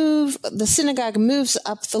the synagogue moves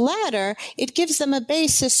up the ladder, it gives them a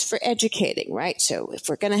basis for educating, right? So if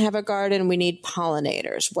we're going to have a garden, we need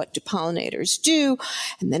pollinators. What do pollinators do?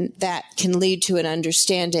 And then that can lead to an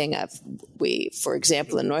understanding of, for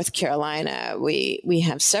example, in North Carolina, we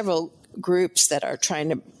have several groups that are trying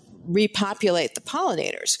to repopulate the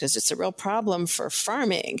pollinators because it's a real problem for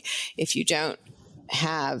farming if you don't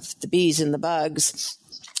have the bees and the bugs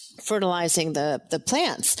fertilizing the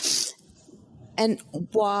plants. And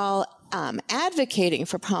while advocating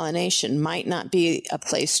for pollination might not be a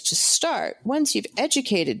place to start, once you've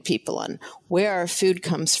educated people on where our food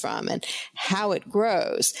comes from and how it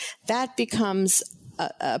grows, that becomes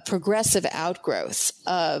a progressive outgrowth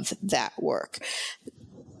of that work.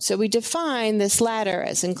 So we define this ladder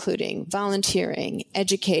as including volunteering,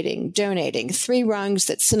 educating, donating, 3 rungs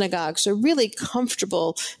that synagogues are really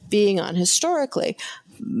comfortable being on historically,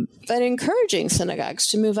 but encouraging synagogues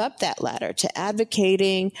to move up that ladder to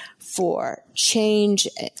advocating for change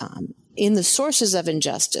in the sources of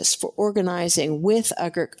injustice, for organizing with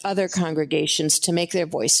other congregations to make their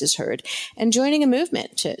voices heard, and joining a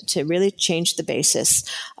movement to really change the basis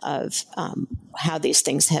of how these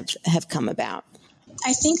things have come about.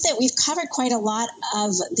 I think that we've covered quite a lot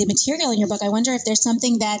of the material in your book. I wonder if there's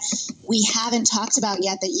something that we haven't talked about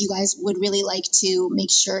yet that you guys would really like to make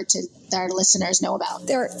sure that our listeners know about.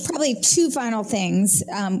 There are probably 2 final things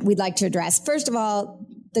we'd like to address. First of all,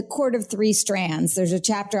 the cord of 3 strands. There's a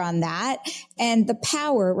chapter on that. And the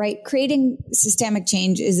power, right? Creating systemic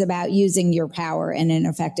change is about using your power in an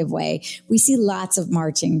effective way. We see lots of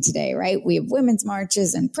marching today, right? We have women's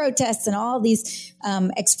marches and protests and all these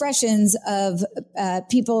expressions of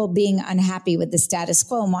people being unhappy with the status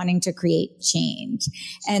quo and wanting to create change.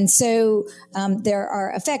 And so there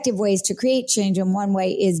are effective ways to create change, and one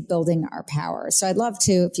way is building our power. So I'd love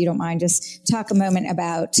to, if you don't mind, just talk a moment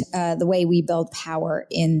about the way we build power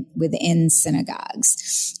within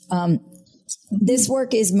synagogues. This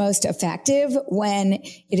work is most effective when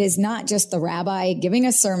it is not just the rabbi giving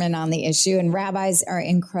a sermon on the issue, and rabbis are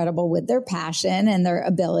incredible with their passion and their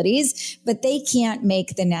abilities, but they can't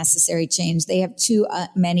make the necessary change. They have too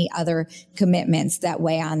many other commitments that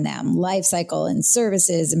weigh on them, life cycle and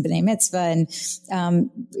services and B'nai Mitzvah and,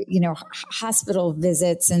 hospital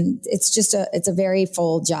visits. And it's a very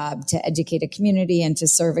full job to educate a community and to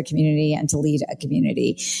serve a community and to lead a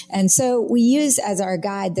community. And so we use as our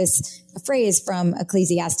guide a phrase from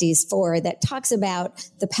Ecclesiastes 4 that talks about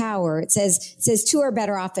the power. It says two are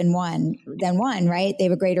better off than one, right? They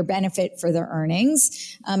have a greater benefit for their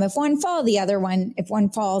earnings. If one falls, the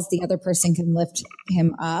other person can lift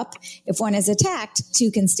him up. If one is attacked,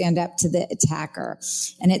 two can stand up to the attacker.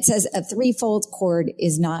 And it says a threefold cord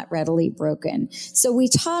is not readily broken. So we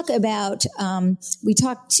talk to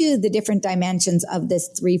the different dimensions of this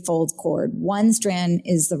threefold cord. One strand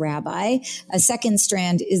is the rabbi. A second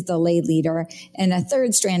strand is the lay leader, and a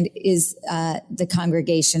third strand is the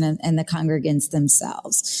congregation and the congregants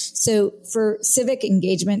themselves. So for civic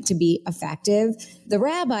engagement to be effective, the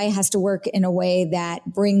rabbi has to work in a way that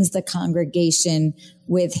brings the congregation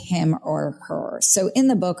with him or her. So in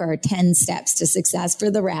the book are 10 steps to success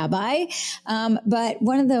for the rabbi. But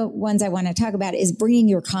one of the ones I want to talk about is bringing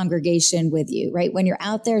your congregation with you, right? When you're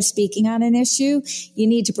out there speaking on an issue, you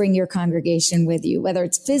need to bring your congregation with you, whether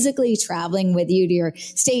it's physically traveling with you to your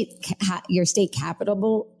state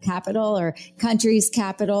capital or country's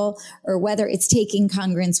capital, or whether it's taking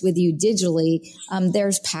congregants with you digitally.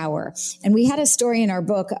 There's power. And we had a story in our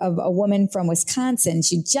book of a woman from Wisconsin.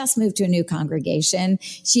 She just moved to a new congregation.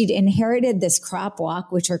 She'd inherited this crop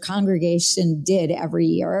walk, which her congregation did every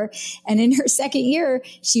year. And in her second year,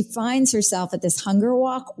 she finds herself at this hunger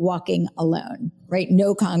walk walking alone, right?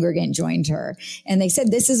 No congregant joined her. And they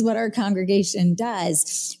said, this is what our congregation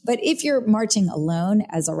does. But if you're marching alone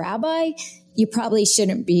as a rabbi, you probably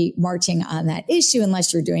shouldn't be marching on that issue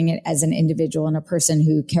unless you're doing it as an individual and a person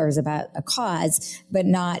who cares about a cause, but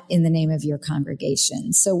not in the name of your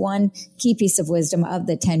congregation. So one key piece of wisdom of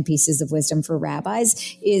the 10 pieces of wisdom for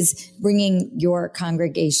rabbis is bringing your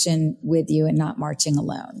congregation with you and not marching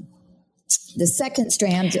alone. The second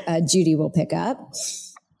strand, Judy will pick up.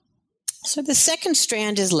 So the second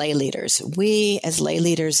strand is lay leaders. We as lay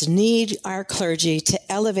leaders need our clergy to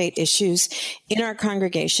elevate issues in our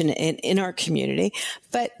congregation and in our community.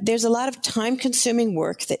 But there's a lot of time-consuming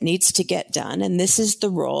work that needs to get done, and this is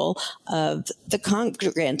the role of the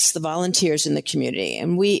congregants, the volunteers in the community.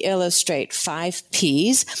 And we illustrate 5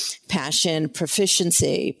 Ps: passion,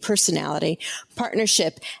 proficiency, personality,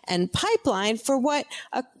 partnership, and pipeline for what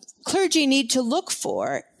a clergy need to look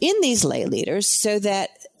for in these lay leaders so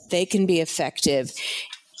that they can be effective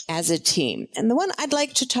as a team. And the one I'd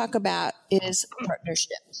like to talk about is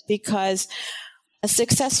partnership, because a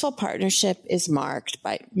successful partnership is marked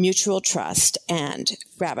by mutual trust. And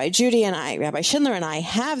Rabbi Schindler and I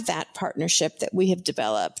have that partnership that we have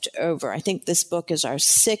developed over, I think this book is our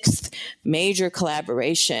 6th major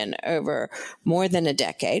collaboration over more than a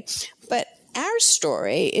decade. But our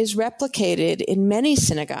story is replicated in many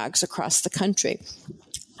synagogues across the country.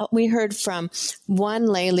 We heard from one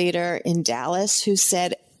lay leader in Dallas who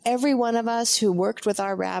said every one of us who worked with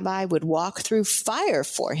our rabbi would walk through fire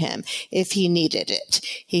for him if he needed it.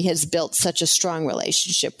 He has built such a strong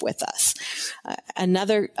relationship with us.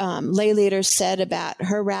 Another lay leader said about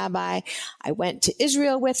her rabbi, I went to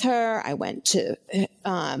Israel with her. I went to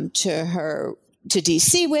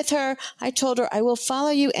DC with her. I told her, I will follow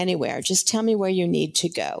you anywhere. Just tell me where you need to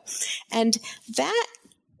go. And that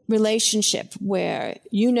relationship where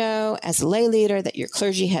you know as a lay leader that your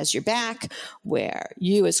clergy has your back, where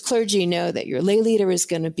you as clergy know that your lay leader is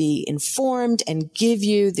going to be informed and give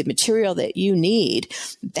you the material that you need,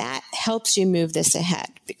 that helps you move this ahead.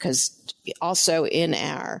 Because also in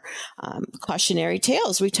our cautionary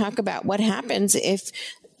tales, we talk about what happens if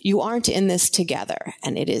you aren't in this together,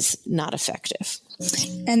 and it is not effective.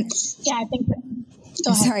 And yeah, I think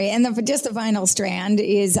Sorry. And just the final strand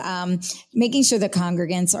is making sure the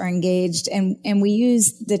congregants are engaged. And we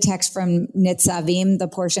use the text from Nitzavim, the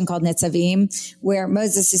portion called Nitzavim, where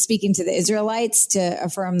Moses is speaking to the Israelites to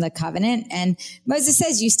affirm the covenant. And Moses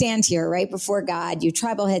says, you stand here right before God, you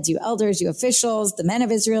tribal heads, you elders, you officials, the men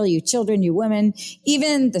of Israel, you children, you women,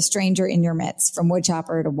 even the stranger in your midst, from wood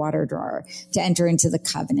chopper to water drawer, to enter into the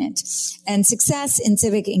covenant. And success in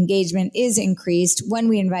civic engagement is increased when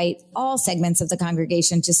we invite all segments of the congregation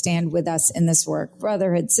congregation to stand with us in this work.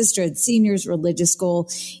 Brotherhood, sisterhood, seniors, religious school.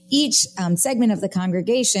 Each segment of the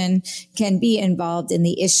congregation can be involved in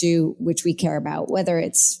the issue which we care about, whether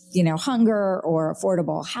it's hunger or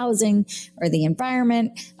affordable housing or the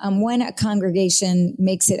environment. When a congregation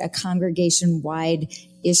makes it a congregation-wide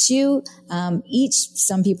issue,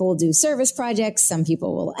 some people will do service projects, some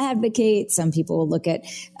people will advocate, some people will look at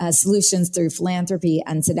solutions through philanthropy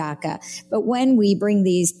and tzedakah. But when we bring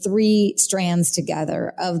these three strands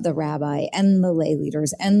together of the rabbi and the lay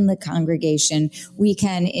leaders and the congregation, we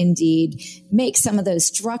can indeed make some of those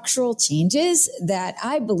structural changes that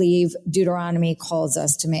I believe Deuteronomy calls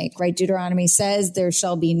us to make, right? Deuteronomy says there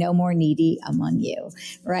shall be no more needy among you,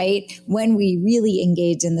 right? When we really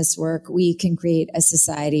engage in this work, we can create a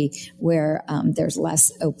society where there's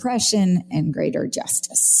less oppression and greater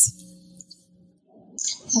justice.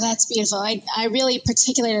 Well, that's beautiful. I really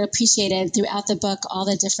particularly appreciated throughout the book all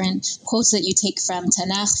the different quotes that you take from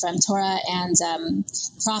Tanakh, from Torah and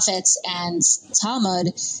prophets and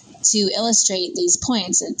Talmud to illustrate these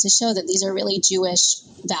points and to show that these are really Jewish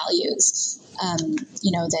values.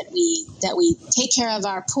 That we take care of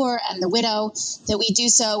our poor and the widow, that we do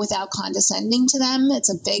so without condescending to them.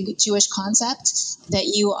 It's a big Jewish concept that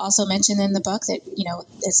you also mentioned in the book, that,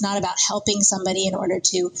 it's not about helping somebody in order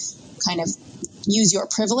to kind of use your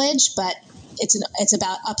privilege, but it's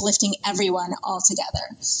about uplifting everyone all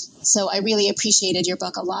together. So I really appreciated your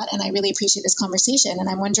book a lot, and I really appreciate this conversation. And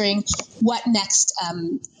I'm wondering what next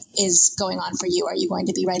is going on for you. Are you going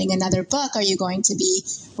to be writing another book? Are you going to be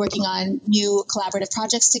working on new collaborative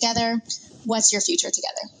projects together? What's your future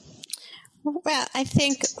together? Well, I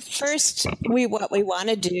think first what we want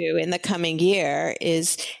to do in the coming year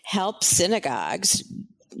is help synagogues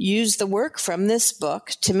use the work from this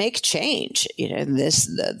book to make change.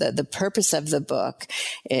 The purpose of the book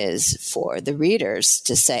is for the readers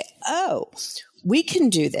to say, oh, we can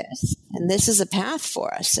do this, and this is a path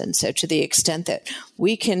for us. And so to the extent that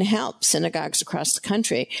we can help synagogues across the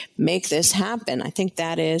country make this happen, I think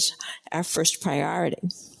that is our first priority.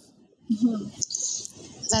 Mm-hmm.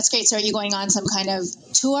 That's great. So are you going on some kind of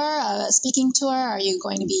tour, a speaking tour? Are you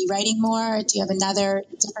going to be writing more? Do you have another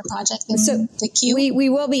different project in the queue? We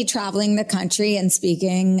will be traveling the country and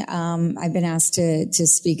speaking. I've been asked to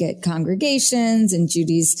speak at congregations, and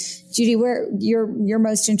Judy, where you're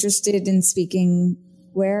most interested in speaking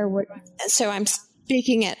where? So I'm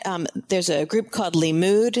speaking at, there's a group called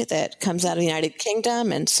Limud that comes out of the United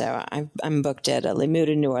Kingdom. And so I'm booked at a Limud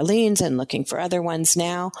in New Orleans and looking for other ones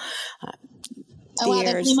now.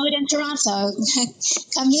 There's Limud in Toronto.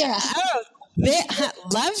 Come here. Oh,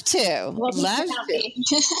 love to. Love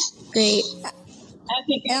to. Great.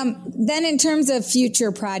 Then in terms of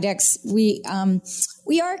future projects, we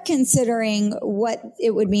are considering what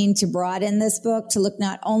it would mean to broaden this book to look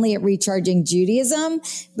not only at recharging Judaism,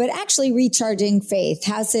 but actually recharging faith,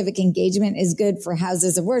 how civic engagement is good for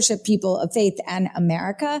houses of worship, people of faith, and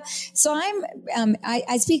America. So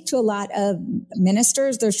I speak to a lot of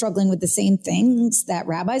ministers. They're struggling with the same things that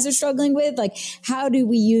rabbis are struggling with. Like, how do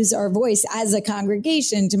we use our voice as a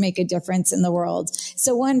congregation to make a difference in the world?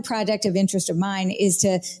 So one project of interest of mine is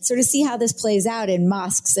to sort of see how this plays out in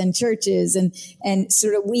mosques and churches, and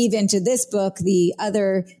sort of weave into this book the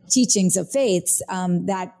other teachings of faiths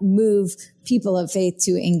that move people of faith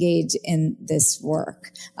to engage in this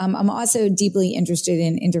work. I'm also deeply interested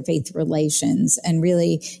in interfaith relations and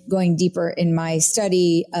really going deeper in my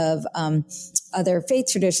study of other faith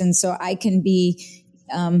traditions so I can be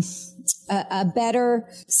a better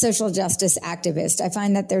social justice activist. I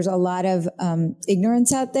find that there's a lot of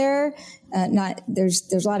ignorance out there.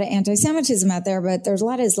 There's a lot of anti-Semitism out there, but there's a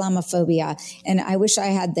lot of Islamophobia. And I wish I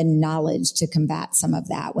had the knowledge to combat some of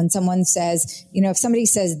that. When someone says, if somebody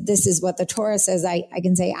says, this is what the Torah says, I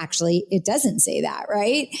can say, actually, it doesn't say that,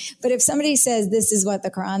 right? But if somebody says, this is what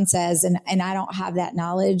the Quran says, and I don't have that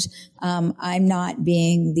knowledge, I'm not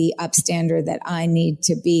being the upstander that I need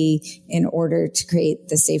to be in order to create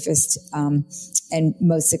the safest and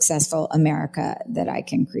most successful America that I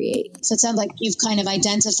can create. So it sounds like you've kind of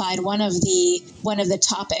identified one of the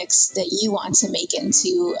topics that you want to make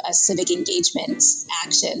into a civic engagement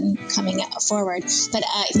action coming forward. But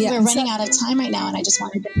we're running out of time right now, and I just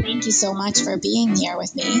wanted to thank you so much for being here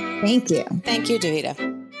with me. Thank you. Thank you,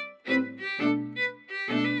 Davida.